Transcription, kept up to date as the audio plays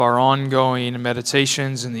Our ongoing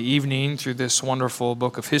meditations in the evening through this wonderful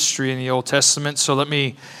book of history in the Old Testament. So let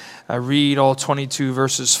me read all 22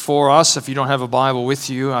 verses for us. If you don't have a Bible with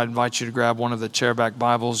you, I invite you to grab one of the chairback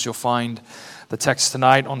Bibles. You'll find the text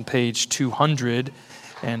tonight on page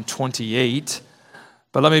 228.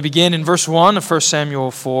 But let me begin in verse 1 of 1 Samuel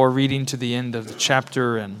 4, reading to the end of the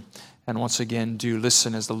chapter. And once again, do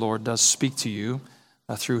listen as the Lord does speak to you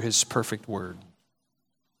through His perfect word.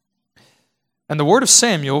 And the word of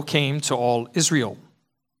Samuel came to all Israel.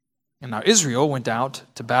 And now Israel went out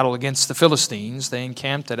to battle against the Philistines. They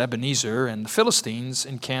encamped at Ebenezer, and the Philistines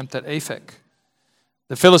encamped at Aphek.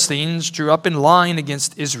 The Philistines drew up in line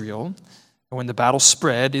against Israel, and when the battle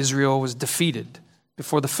spread, Israel was defeated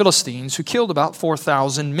before the Philistines, who killed about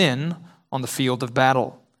 4,000 men on the field of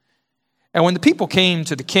battle. And when the people came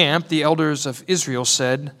to the camp, the elders of Israel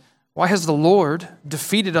said, "Why has the Lord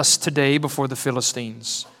defeated us today before the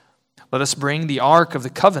Philistines? Let us bring the ark of the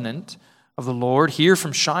covenant of the Lord here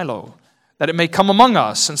from Shiloh, that it may come among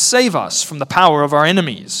us and save us from the power of our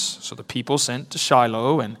enemies." So the people sent to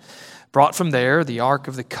Shiloh and brought from there the ark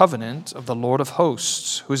of the covenant of the Lord of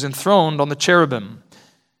hosts, who is enthroned on the cherubim.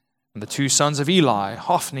 And the two sons of Eli,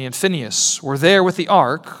 Hophni and Phinehas, were there with the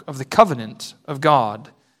ark of the covenant of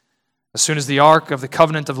God. As soon as the ark of the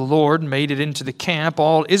covenant of the Lord made it into the camp,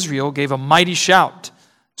 all Israel gave a mighty shout,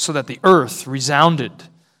 so that the earth resounded.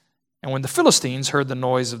 And when the Philistines heard the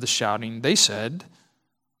noise of the shouting, they said,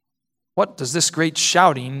 "What does this great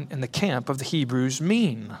shouting in the camp of the Hebrews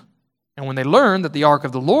mean?" And when they learned that the ark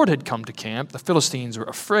of the Lord had come to camp, the Philistines were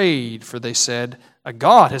afraid, for they said, "A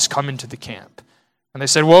god has come into the camp." And they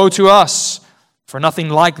said, "Woe to us, for nothing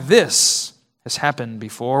like this has happened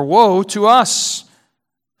before. Woe to us!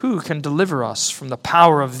 Who can deliver us from the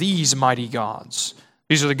power of these mighty gods?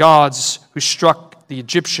 These are the gods who struck the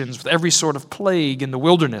Egyptians with every sort of plague in the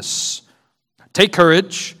wilderness. Take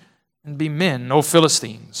courage and be men, O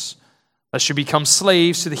Philistines, lest you become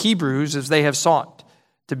slaves to the Hebrews as they have sought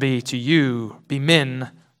to be to you. Be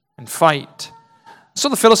men and fight." So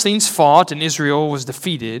the Philistines fought, and Israel was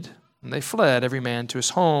defeated, and they fled every man to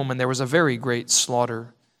his home, and there was a very great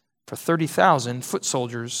slaughter. For 30,000 foot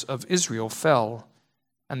soldiers of Israel fell,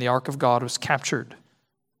 and the ark of God was captured.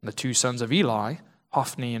 And the two sons of Eli,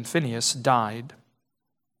 Hophni and Phinehas, died.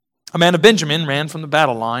 A man of Benjamin ran from the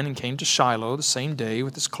battle line and came to Shiloh the same day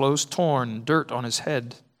with his clothes torn and dirt on his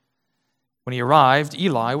head. When he arrived,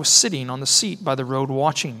 Eli was sitting on the seat by the road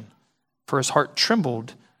watching, for his heart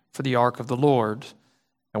trembled for the ark of the Lord.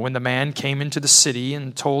 And when the man came into the city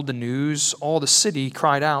and told the news, all the city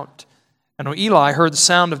cried out. And when Eli heard the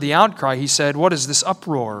sound of the outcry, he said, "What is this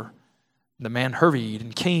uproar?" The man hurried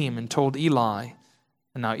and came and told Eli.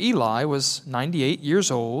 And now Eli was 98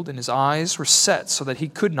 years old, and his eyes were set so that he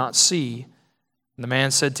could not see. And the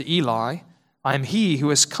man said to Eli, "I am he who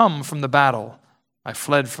has come from the battle. I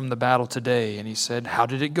fled from the battle today." And he said, "How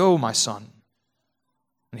did it go, my son?"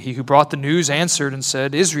 And he who brought the news answered and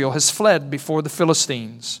said, "Israel has fled before the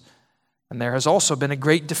Philistines, and there has also been a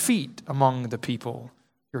great defeat among the people.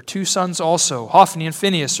 Your two sons also, Hophni and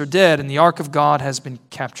Phinehas, are dead, and the ark of God has been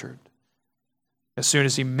captured." As soon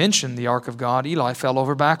as he mentioned the ark of God, Eli fell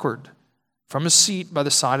over backward from his seat by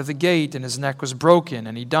the side of the gate, and his neck was broken,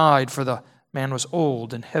 and he died, for the man was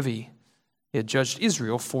old and heavy. He had judged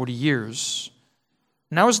Israel 40 years.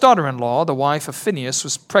 Now his daughter-in-law, the wife of Phinehas,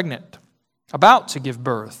 was pregnant, about to give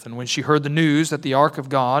birth, and when she heard the news that the ark of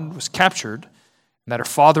God was captured, and that her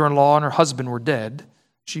father-in-law and her husband were dead,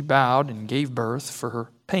 she bowed and gave birth, for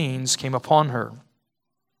her pains came upon her.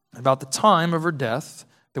 About the time of her death,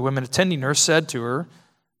 the women attending her said to her,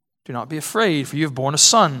 "Do not be afraid, for you have borne a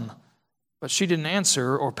son." But she didn't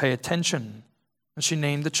answer or pay attention. And she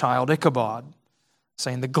named the child Ichabod,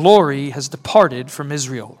 saying, "The glory has departed from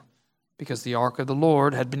Israel, because the ark of the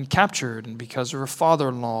Lord had been captured, and because of her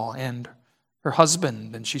father-in-law and her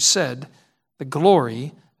husband." And she said, "The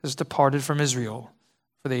glory has departed from Israel,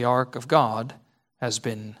 for the ark of God has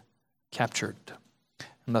been captured."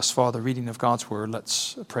 And thus far, the reading of God's word.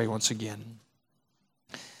 Let's pray once again.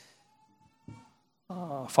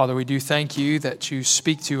 Father, we do thank you that you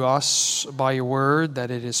speak to us by your word, that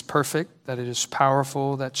it is perfect, that it is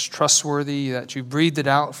powerful, that's trustworthy, that you breathed it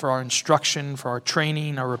out for our instruction, for our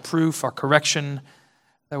training, our reproof, our correction,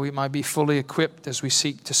 that we might be fully equipped as we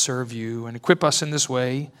seek to serve you. And equip us in this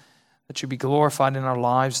way, that you be glorified in our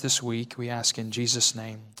lives this week. We ask in Jesus'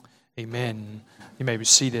 name. Amen. You may be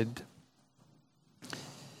seated.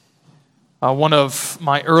 One of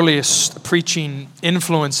my earliest preaching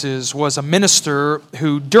influences was a minister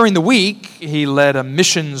who, during the week, he led a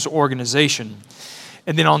missions organization.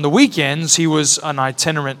 And then on the weekends, he was an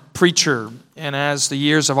itinerant preacher. And as the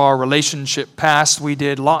years of our relationship passed, we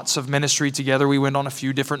did lots of ministry together. We went on a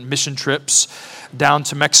few different mission trips down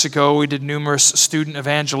to Mexico. We did numerous student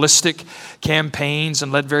evangelistic campaigns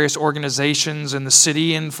and led various organizations in the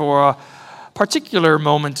city. And for a particular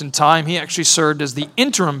moment in time, he actually served as the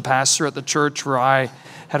interim pastor at the church where I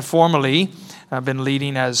had formerly been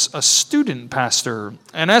leading as a student pastor.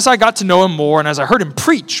 And as I got to know him more and as I heard him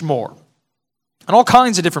preach more in all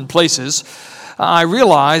kinds of different places, I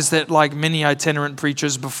realized that like many itinerant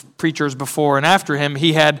preachers before and after him,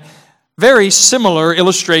 he had very similar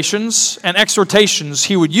illustrations and exhortations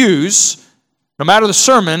he would use no matter the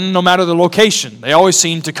sermon, no matter the location. They always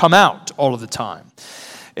seemed to come out all of the time.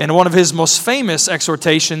 And one of his most famous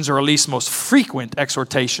exhortations, or at least most frequent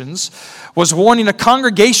exhortations, was warning a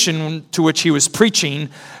congregation to which he was preaching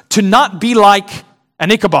to not be like an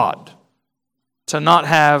Ichabod, to not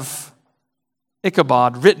have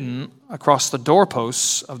Ichabod written across the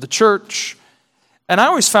doorposts of the church. And I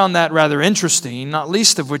always found that rather interesting, not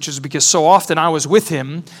least of which is because so often I was with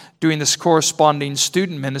him doing this corresponding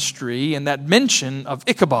student ministry, and that mention of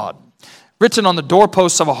Ichabod, written on the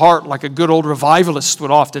doorposts of a heart like a good old revivalist would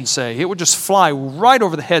often say, it would just fly right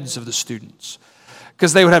over the heads of the students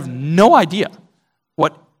because they would have no idea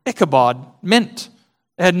what Ichabod meant.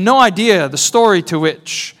 They had no idea the story to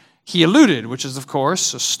which he alluded, which is, of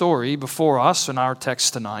course, a story before us in our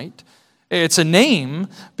text tonight. It's a name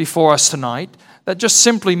before us tonight that just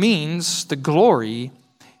simply means the glory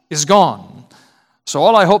is gone. So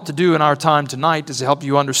all I hope to do in our time tonight is to help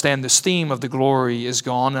you understand this theme of the glory is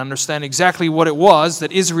gone and understand exactly what it was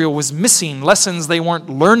that Israel was missing, lessons they weren't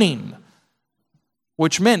learning,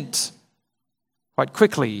 which meant quite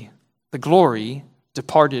quickly the glory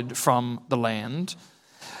departed from the land.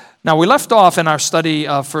 Now, we left off in our study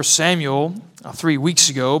of 1 Samuel 3 weeks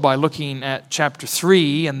ago by looking at chapter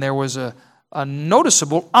 3, and there was a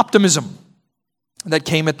noticeable optimism that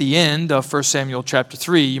came at the end of 1 Samuel chapter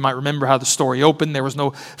 3. You might remember how the story opened. There was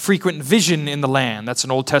no frequent vision in the land. That's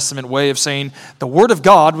an Old Testament way of saying the word of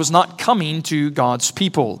God was not coming to God's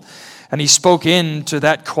people. And he spoke into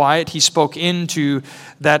that quiet. He spoke into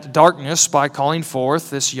that darkness by calling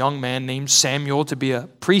forth this young man named Samuel to be a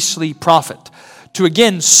priestly prophet, to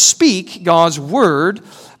again speak God's word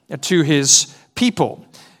to his people.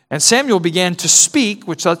 And Samuel began to speak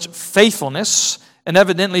with such faithfulness and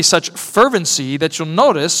evidently such fervency that you'll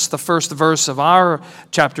notice the first verse of our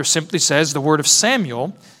chapter simply says, the word of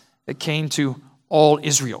Samuel that came to all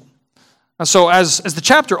Israel. And so as the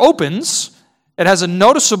chapter opens, it has a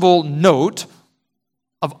noticeable note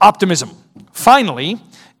of optimism. Finally,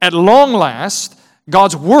 at long last,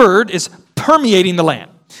 God's word is permeating the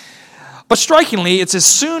land. But strikingly, it's as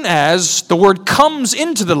soon as the word comes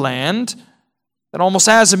into the land that almost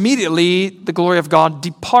as immediately the glory of God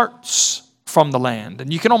departs from the land.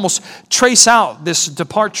 And you can almost trace out this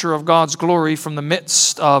departure of God's glory from the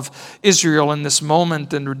midst of Israel in this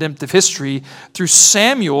moment in redemptive history through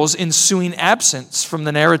Samuel's ensuing absence from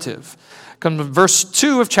the narrative. Come to verse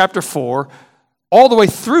 2 of chapter 4, all the way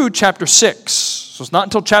through chapter 6. So it's not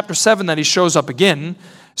until chapter 7 that he shows up again.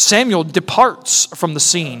 Samuel departs from the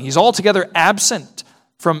scene. He's altogether absent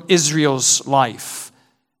from Israel's life.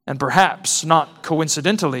 And perhaps, not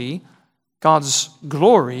coincidentally, God's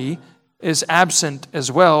glory is absent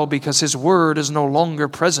as well because his word is no longer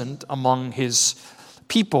present among his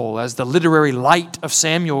people. As the literary light of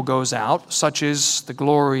Samuel goes out, such is the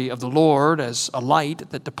glory of the Lord as a light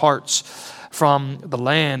that departs from the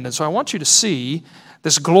land. And so I want you to see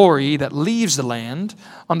this glory that leaves the land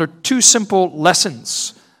under two simple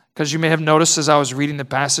lessons. Because you may have noticed as I was reading the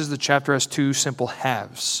passage, the chapter has two simple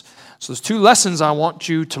halves. So there's two lessons I want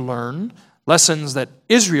you to learn. Lessons that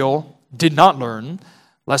Israel did not learn.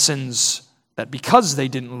 Lessons that because they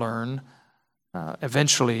didn't learn,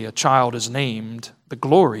 eventually a child is named. The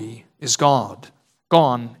glory is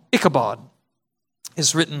gone. Ichabod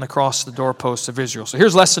is written across the doorposts of Israel. So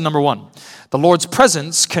here's lesson number 1. The Lord's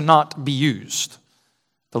presence cannot be used.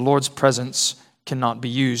 The Lord's presence cannot be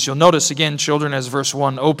used. You'll notice again, children, as verse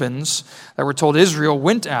 1 opens, that we're told Israel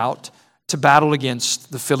went out to battle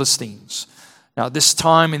against the Philistines. Now, at this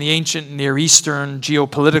time in the ancient Near Eastern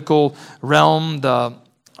geopolitical realm, the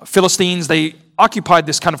Philistines, they occupied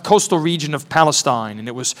this kind of coastal region of Palestine, and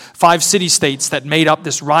it was 5 city-states that made up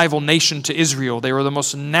this rival nation to Israel. They were the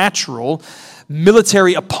most natural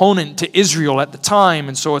military opponent to Israel at the time,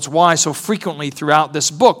 and so it's why so frequently throughout this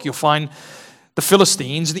book you'll find the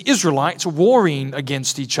Philistines, the Israelites warring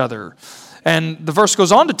against each other. And the verse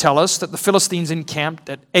goes on to tell us that the Philistines encamped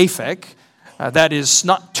at Aphek, That is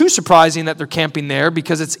not too surprising that they're camping there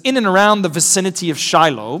because it's in and around the vicinity of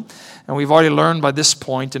Shiloh. And we've already learned by this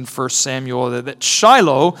point in 1 Samuel that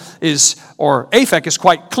Shiloh or Aphek is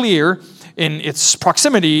quite clear in its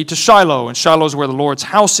proximity to Shiloh. And Shiloh is where the Lord's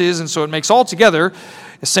house is. And so it makes altogether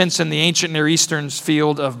a sense in the ancient Near Eastern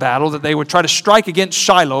field of battle that they would try to strike against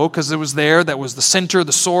Shiloh because it was there that was the center,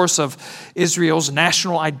 the source of Israel's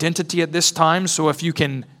national identity at this time. So if you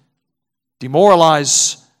can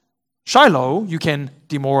demoralize Shiloh, you can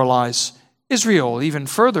demoralize Israel. Even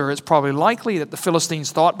further, it's probably likely that the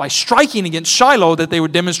Philistines thought by striking against Shiloh that they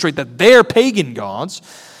would demonstrate that their pagan gods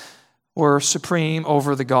were supreme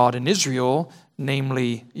over the God in Israel,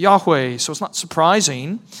 namely Yahweh. So it's not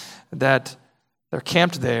surprising that they're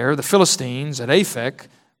camped there, the Philistines at Aphek,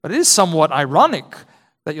 but it is somewhat ironic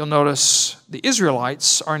that you'll notice the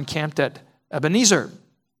Israelites are encamped at Ebenezer.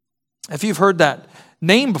 If you've heard that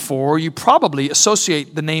name before, you probably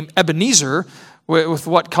associate the name Ebenezer with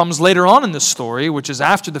what comes later on in this story, which is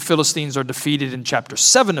after the Philistines are defeated in chapter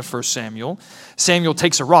 7 of 1 Samuel. Samuel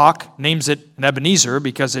takes a rock, names it an Ebenezer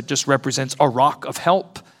because it just represents a rock of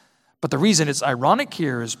help. But the reason it's ironic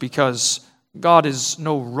here is because God is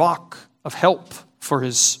no rock of help for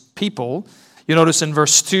his people. You notice in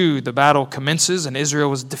verse 2, the battle commences and Israel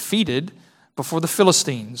was defeated before the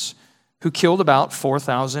Philistines, who killed about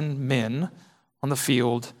 4,000 men on the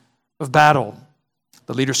field of battle.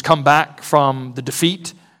 The leaders come back from the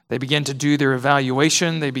defeat. They begin to do their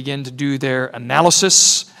evaluation. They begin to do their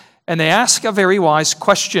analysis. And they ask a very wise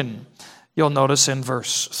question. You'll notice in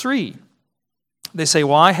verse 3. They say,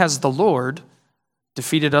 "Why has the Lord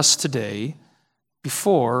defeated us today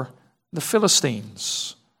before the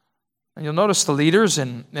Philistines?" And you'll notice the leaders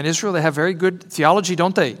in Israel, they have very good theology,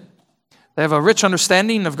 don't they? They have a rich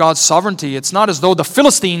understanding of God's sovereignty. It's not as though the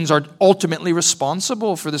Philistines are ultimately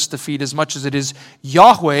responsible for this defeat as much as it is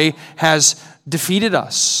Yahweh has defeated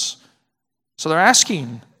us. So they're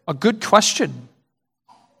asking a good question.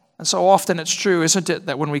 And so often it's true, isn't it,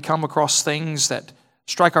 that when we come across things that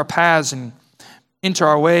strike our paths and enter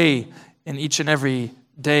our way in each and every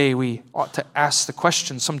day, we ought to ask the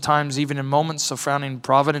question, sometimes even in moments of frowning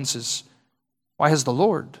providences, why has the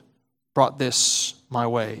Lord brought this my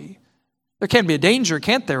way? There can be a danger,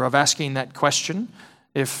 can't there, of asking that question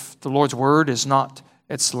if the Lord's word is not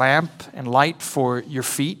its lamp and light for your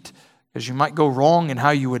feet, because you might go wrong in how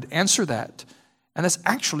you would answer that. And that's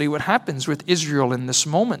actually what happens with Israel in this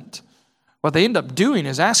moment. What they end up doing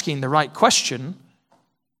is asking the right question,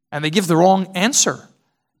 and they give the wrong answer.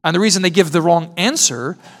 And the reason they give the wrong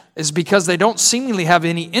answer is because they don't seemingly have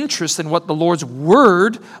any interest in what the Lord's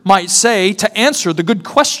word might say to answer the good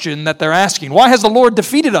question that they're asking. Why has the Lord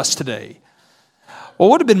defeated us today? What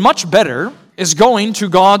would have been much better is going to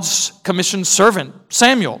God's commissioned servant,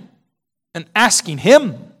 Samuel, and asking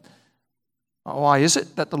him, why is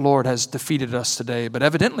it that the Lord has defeated us today? But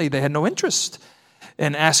evidently they had no interest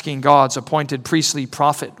in asking God's appointed priestly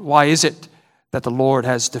prophet, why is it that the Lord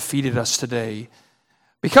has defeated us today?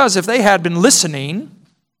 Because if they had been listening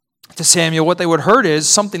to Samuel, what they would have heard is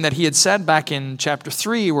something that he had said back in chapter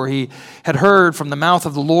 3, where he had heard from the mouth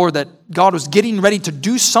of the Lord that God was getting ready to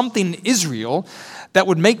do something in Israel that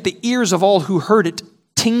would make the ears of all who heard it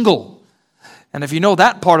tingle. And if you know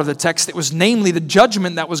that part of the text, it was namely the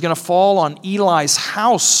judgment that was going to fall on Eli's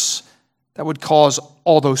house that would cause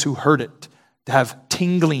all those who heard it to have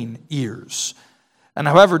tingling ears. And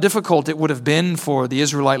however difficult it would have been for the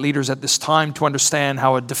Israelite leaders at this time to understand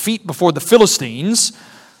how a defeat before the Philistines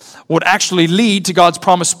would actually lead to God's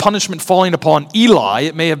promised punishment falling upon Eli,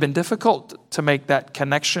 it may have been difficult to make that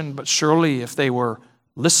connection, but surely if they were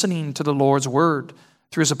listening to the Lord's word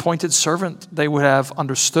through his appointed servant, they would have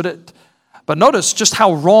understood it. But notice just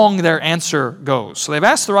how wrong their answer goes. So they've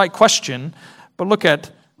asked the right question, but look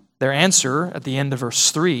at their answer at the end of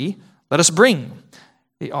verse 3. Let us bring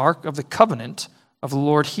the ark of the covenant of the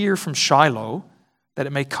Lord here from Shiloh, that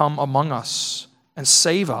it may come among us and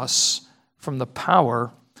save us from the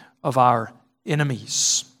power of our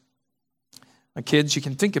enemies. Now, kids, you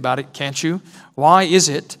can think about it, can't you? Why is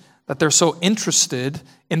it that they're so interested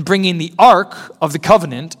in bringing the Ark of the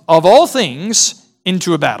Covenant of all things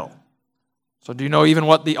into a battle? So do you know even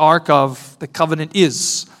what the Ark of the Covenant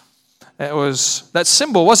is? It was that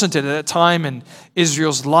symbol, wasn't it, at that time in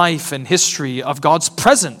Israel's life and history of God's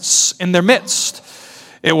presence in their midst.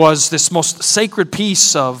 It was this most sacred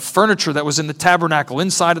piece of furniture that was in the tabernacle,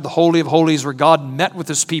 inside of the Holy of Holies, where God met with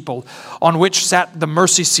his people, on which sat the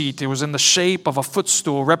mercy seat. It was in the shape of a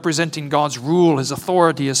footstool representing God's rule, his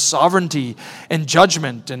authority, his sovereignty, and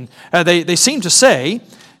judgment. And they seem to say,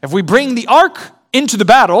 if we bring the ark into the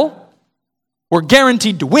battle, we're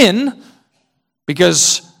guaranteed to win,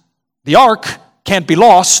 because The ark can't be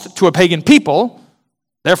lost to a pagan people.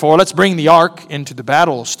 Therefore, let's bring the ark into the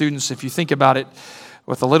battle. Students, if you think about it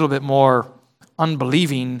with a little bit more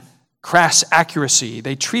unbelieving, crass accuracy,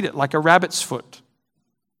 they treat it like a rabbit's foot.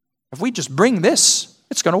 If we just bring this,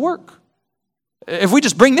 it's going to work. If we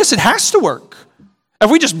just bring this, it has to work. If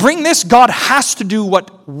we just bring this, God has to do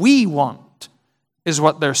what we want, is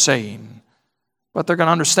what they're saying. But they're going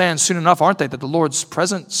to understand soon enough, aren't they, that the Lord's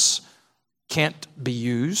presence can't be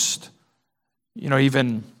used.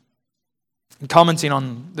 Even in commenting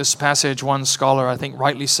on this passage, one scholar, I think,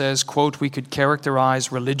 rightly says, quote, we could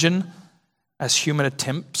characterize religion as human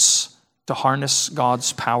attempts to harness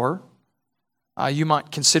God's power. You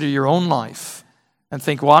might consider your own life and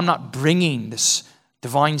think, well, I'm not bringing this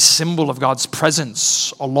divine symbol of God's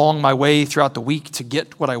presence along my way throughout the week to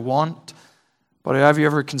get what I want. But have you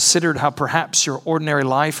ever considered how perhaps your ordinary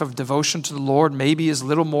life of devotion to the Lord maybe is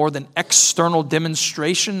little more than external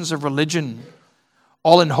demonstrations of religion,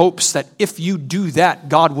 all in hopes that if you do that,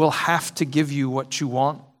 God will have to give you what you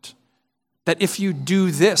want? That if you do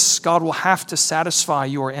this, God will have to satisfy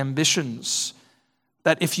your ambitions?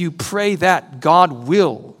 That if you pray that, God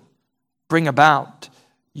will bring about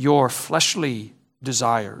your fleshly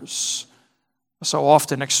desires? So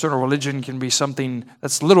often external religion can be something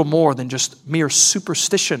that's little more than just mere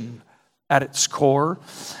superstition at its core.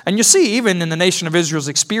 And you see, even in the nation of Israel's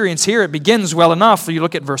experience here, it begins well enough. You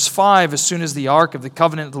look at verse 5, as soon as the ark of the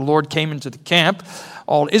covenant of the Lord came into the camp,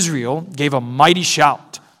 all Israel gave a mighty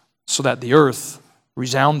shout so that the earth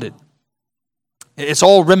resounded. It's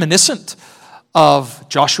all reminiscent of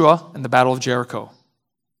Joshua and the Battle of Jericho.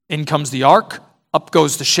 In comes the ark, up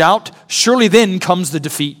goes the shout, surely then comes the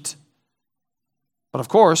defeat. But of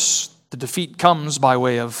course, the defeat comes by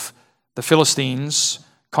way of the Philistines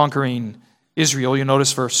conquering Israel. You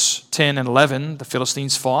notice verse 10 and 11, the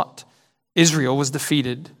Philistines fought. Israel was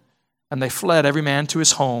defeated, and they fled every man to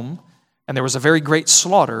his home, and there was a very great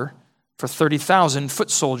slaughter, for 30,000 foot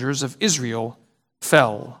soldiers of Israel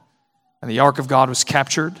fell. And the ark of God was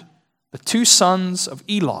captured. The two sons of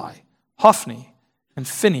Eli, Hophni and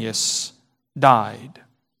Phinehas, died.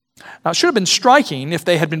 Now, it should have been striking if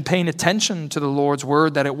they had been paying attention to the Lord's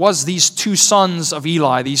word that it was these two sons of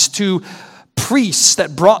Eli, these two priests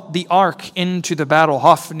that brought the ark into the battle,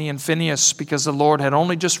 Hophni and Phinehas, because the Lord had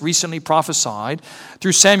only just recently prophesied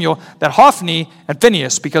through Samuel that Hophni and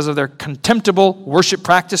Phinehas, because of their contemptible worship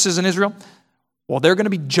practices in Israel, well, they're going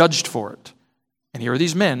to be judged for it. And here are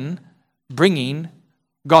these men bringing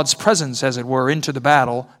God's presence, as it were, into the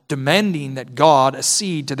battle, demanding that God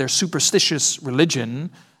accede to their superstitious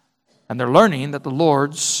religion. And they're learning that the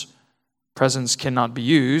Lord's presence cannot be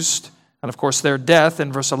used. And of course, their death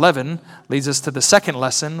in verse 11 leads us to the second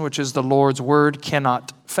lesson, which is the Lord's word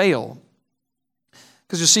cannot fail.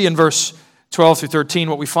 Because you see in verse 12 through 13,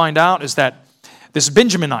 what we find out is that this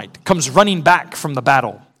Benjaminite comes running back from the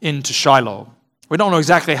battle into Shiloh. We don't know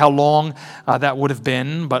exactly how long that would have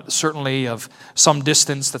been, but certainly of some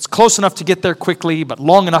distance that's close enough to get there quickly, but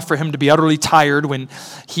long enough for him to be utterly tired when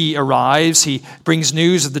he arrives. He brings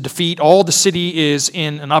news of the defeat. All the city is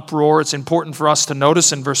in an uproar. It's important for us to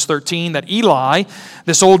notice in verse 13 that Eli,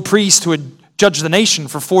 this old priest who had judged the nation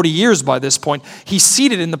for 40 years by this point, he's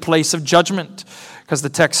seated in the place of judgment, because the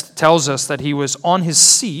text tells us that he was on his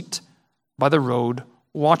seat by the road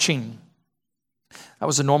watching. That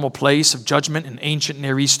was a normal place of judgment in ancient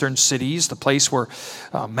Near Eastern cities, the place where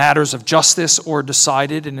matters of justice were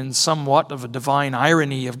decided, and in somewhat of a divine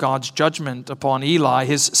irony of God's judgment upon Eli,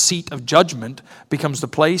 his seat of judgment becomes the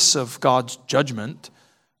place of God's judgment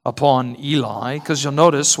upon Eli, because you'll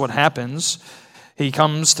notice what happens. He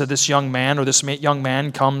comes to this young man, or this young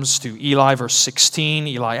man comes to Eli, verse 16.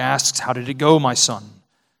 Eli asks, "How did it go, my son?"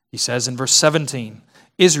 He says in verse 17,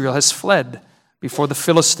 "Israel has fled before the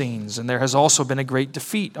Philistines, and there has also been a great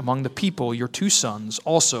defeat among the people. Your two sons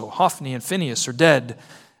also, Hophni and Phinehas, are dead,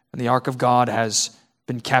 and the ark of God has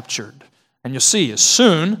been captured." And you'll see, as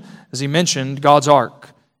soon as he mentioned God's ark,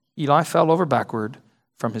 Eli fell over backward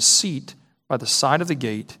from his seat by the side of the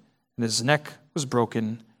gate, and his neck was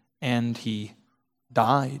broken, and he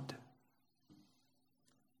died.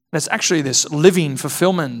 And it's actually this living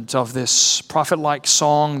fulfillment of this prophet-like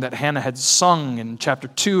song that Hannah had sung in chapter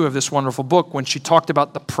 2 of this wonderful book when she talked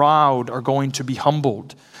about the proud are going to be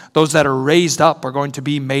humbled. Those that are raised up are going to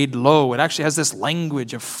be made low. It actually has this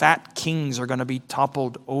language of fat kings are going to be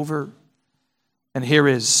toppled over. And here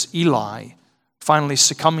is Eli finally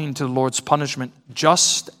succumbing to the Lord's punishment,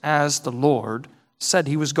 just as the Lord said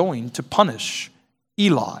he was going to punish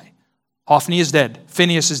Eli. Hophni is dead.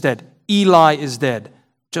 Phinehas is dead. Eli is dead,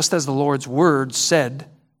 just as the Lord's word said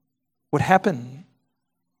would happen.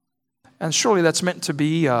 And surely that's meant to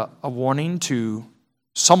be a warning to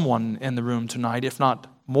someone in the room tonight, if not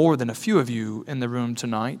more than a few of you in the room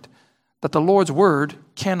tonight, that the Lord's word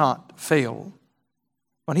cannot fail.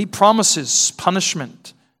 When he promises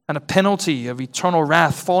punishment and a penalty of eternal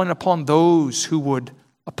wrath falling upon those who would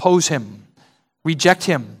oppose him, reject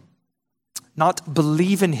him, not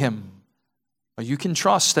believe in him, you can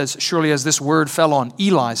trust, as surely as this word fell on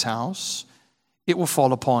Eli's house, it will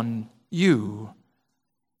fall upon you.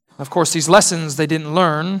 Of course, these lessons they didn't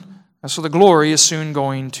learn, and so the glory is soon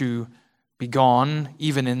going to be gone,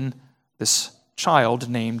 even in this child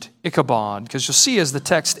named Ichabod. Because you'll see as the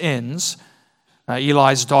text ends,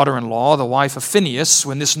 Eli's daughter-in-law, the wife of Phinehas,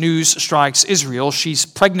 when this news strikes Israel, she's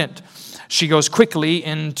pregnant. She goes quickly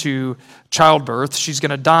into childbirth. She's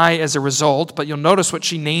going to die as a result, but you'll notice what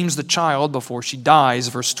she names the child before she dies,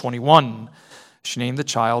 verse 21. She named the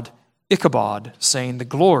child Ichabod, saying, "The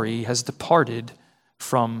glory has departed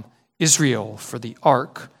from Israel, for the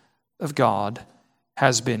ark of God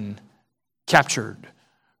has been captured."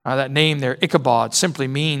 That name there, Ichabod, simply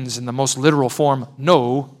means, in the most literal form,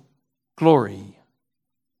 no glory.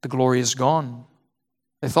 The glory is gone.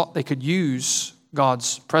 They thought they could use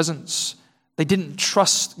God's presence. They didn't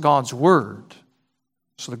trust God's word.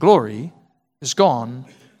 So the glory is gone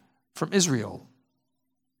from Israel.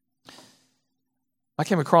 I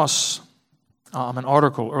came across an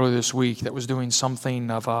article earlier this week that was doing something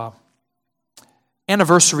of a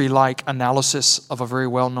anniversary-like analysis of a very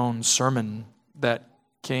well-known sermon that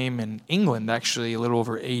came in England, actually, a little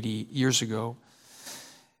over 80 years ago.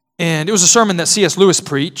 And it was a sermon that C.S. Lewis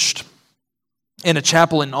preached in a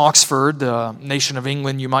chapel in Oxford. The nation of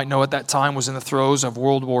England, you might know at that time, was in the throes of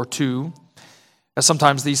World War II. As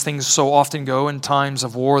sometimes these things so often go in times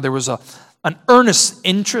of war, there was an earnest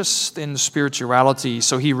interest in spirituality.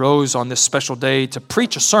 So he rose on this special day to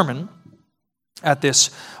preach a sermon at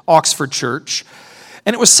this Oxford church.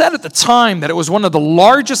 And it was said at the time that it was one of the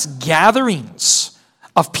largest gatherings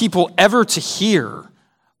of people ever to hear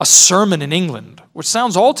a sermon in England, which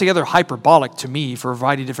sounds altogether hyperbolic to me for a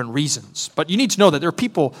variety of different reasons. But you need to know that there are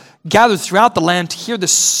people gathered throughout the land to hear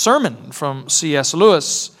this sermon from C.S.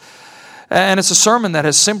 Lewis. And it's a sermon that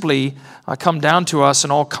has simply come down to us in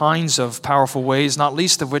all kinds of powerful ways, not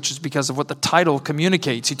least of which is because of what the title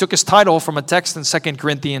communicates. He took his title from a text in 2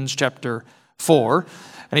 Corinthians chapter 4,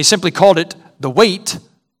 and he simply called it "The Weight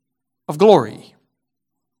of Glory."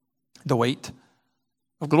 The weight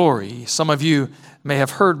of glory. Some of you may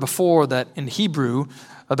have heard before that in Hebrew,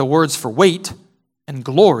 the words for weight and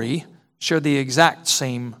glory share the exact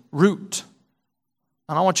same root.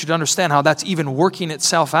 And I want you to understand how that's even working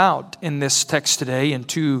itself out in this text today in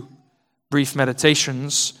two brief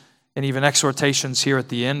meditations and even exhortations here at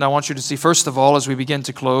the end. I want you to see, first of all, as we begin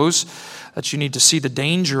to close, that you need to see the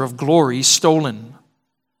danger of glory stolen.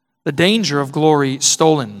 The danger of glory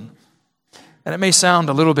stolen. And it may sound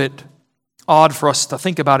a little bit odd for us to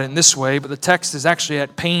think about it in this way, but the text is actually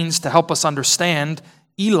at pains to help us understand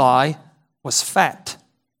Eli was fat.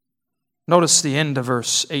 Notice the end of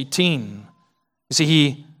verse 18. You see,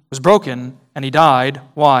 he was broken and he died.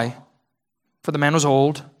 Why? For the man was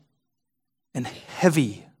old and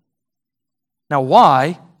heavy. Now,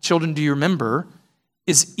 why, children, do you remember,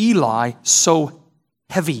 is Eli so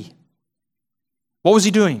heavy? What was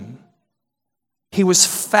he doing? He was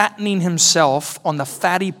fattening himself on the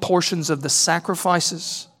fatty portions of the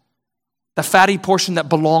sacrifices, the fatty portion that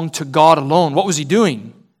belonged to God alone. What was he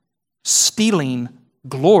doing? Stealing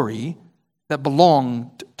glory that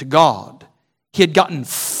belonged to God. He had gotten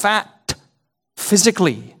fat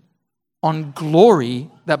physically on glory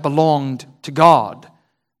that belonged to God.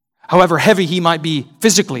 However heavy he might be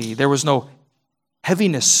physically, there was no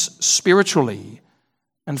heaviness spiritually.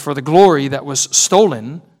 And for the glory that was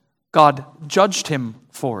stolen, God judged him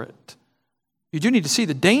for it. You do need to see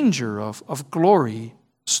the danger of glory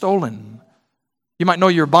stolen. You might know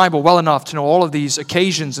your Bible well enough to know all of these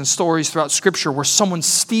occasions and stories throughout Scripture where someone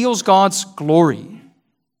steals God's glory.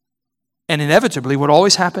 And inevitably, what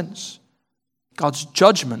always happens, God's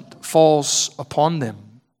judgment falls upon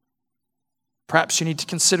them. Perhaps you need to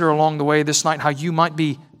consider along the way this night how you might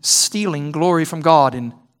be stealing glory from God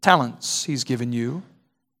in talents He's given you,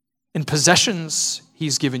 in possessions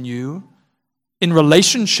He's given you, in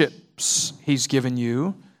relationships He's given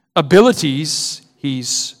you, abilities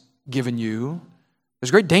He's given you.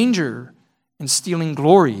 There's great danger in stealing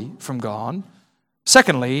glory from God.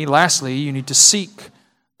 Secondly, lastly, you need to seek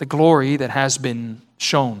the glory that has been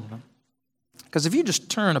shown. Because if you just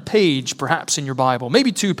turn a page, perhaps in your Bible,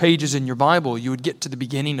 maybe 2 pages in your Bible, you would get to the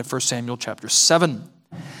beginning of 1 Samuel chapter 7.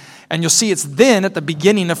 And you'll see it's then at the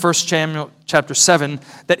beginning of 1 Samuel chapter 7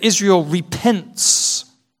 that Israel repents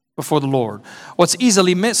before the Lord. What's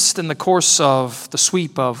easily missed in the course of the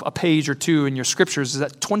sweep of a page or two in your scriptures is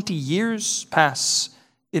that 20 years pass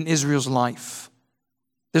in Israel's life.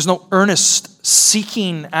 There's no earnest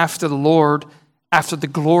seeking after the Lord after the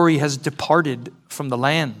glory has departed from the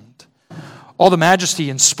land. All the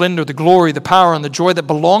majesty and splendor, the glory, the power, and the joy that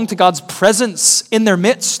belong to God's presence in their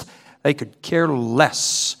midst, they could care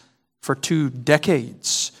less for 2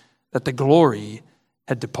 decades that the glory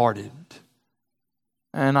had departed.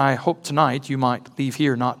 And I hope tonight you might leave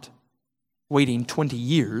here not waiting 20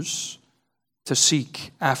 years to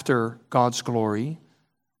seek after God's glory,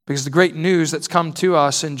 because the great news that's come to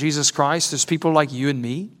us in Jesus Christ is people like you and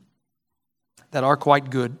me that are quite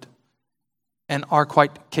good and are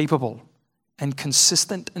quite capable and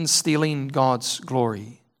consistent in stealing God's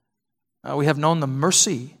glory. We have known the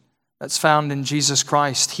mercy that's found in Jesus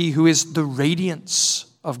Christ, He who is the radiance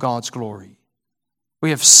of God's glory. We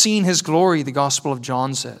have seen His glory, the Gospel of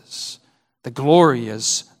John says. The glory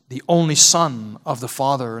is the only Son of the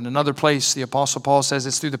Father. In another place, the Apostle Paul says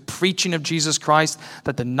it's through the preaching of Jesus Christ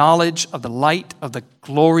that the knowledge of the light of the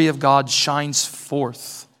glory of God shines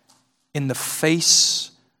forth in the face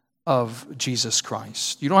of Jesus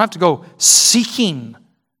Christ. You don't have to go seeking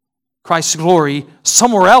Christ's glory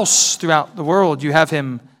somewhere else throughout the world. You have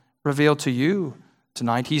Him revealed to you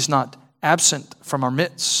tonight. He's not absent from our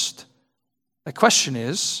midst. The question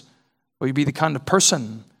is, will you be the kind of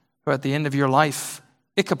person who at the end of your life,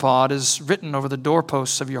 Ichabod is written over the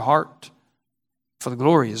doorposts of your heart, for the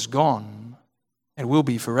glory is gone and will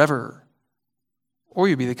be forever? Or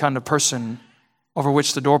you be the kind of person over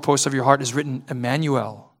which the doorpost of your heart is written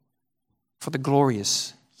Emmanuel, for the glory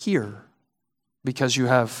is here, because you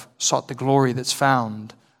have sought the glory that's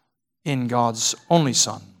found in God's only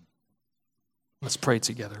Son. Let's pray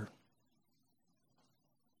together.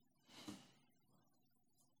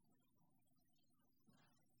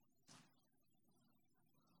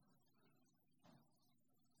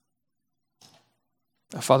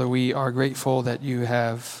 Father, we are grateful that you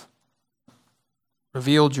have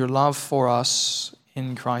revealed your love for us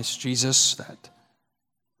in Christ Jesus, that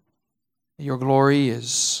your glory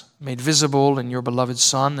is made visible in your beloved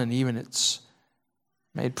Son, and even it's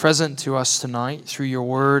made present to us tonight through your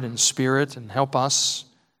word and spirit. And help us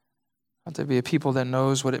to be a people that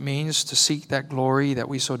knows what it means to seek that glory that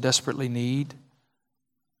we so desperately need,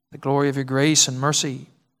 the glory of your grace and mercy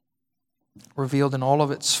revealed in all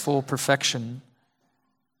of its full perfection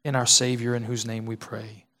in our Savior, in whose name we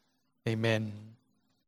pray. Amen.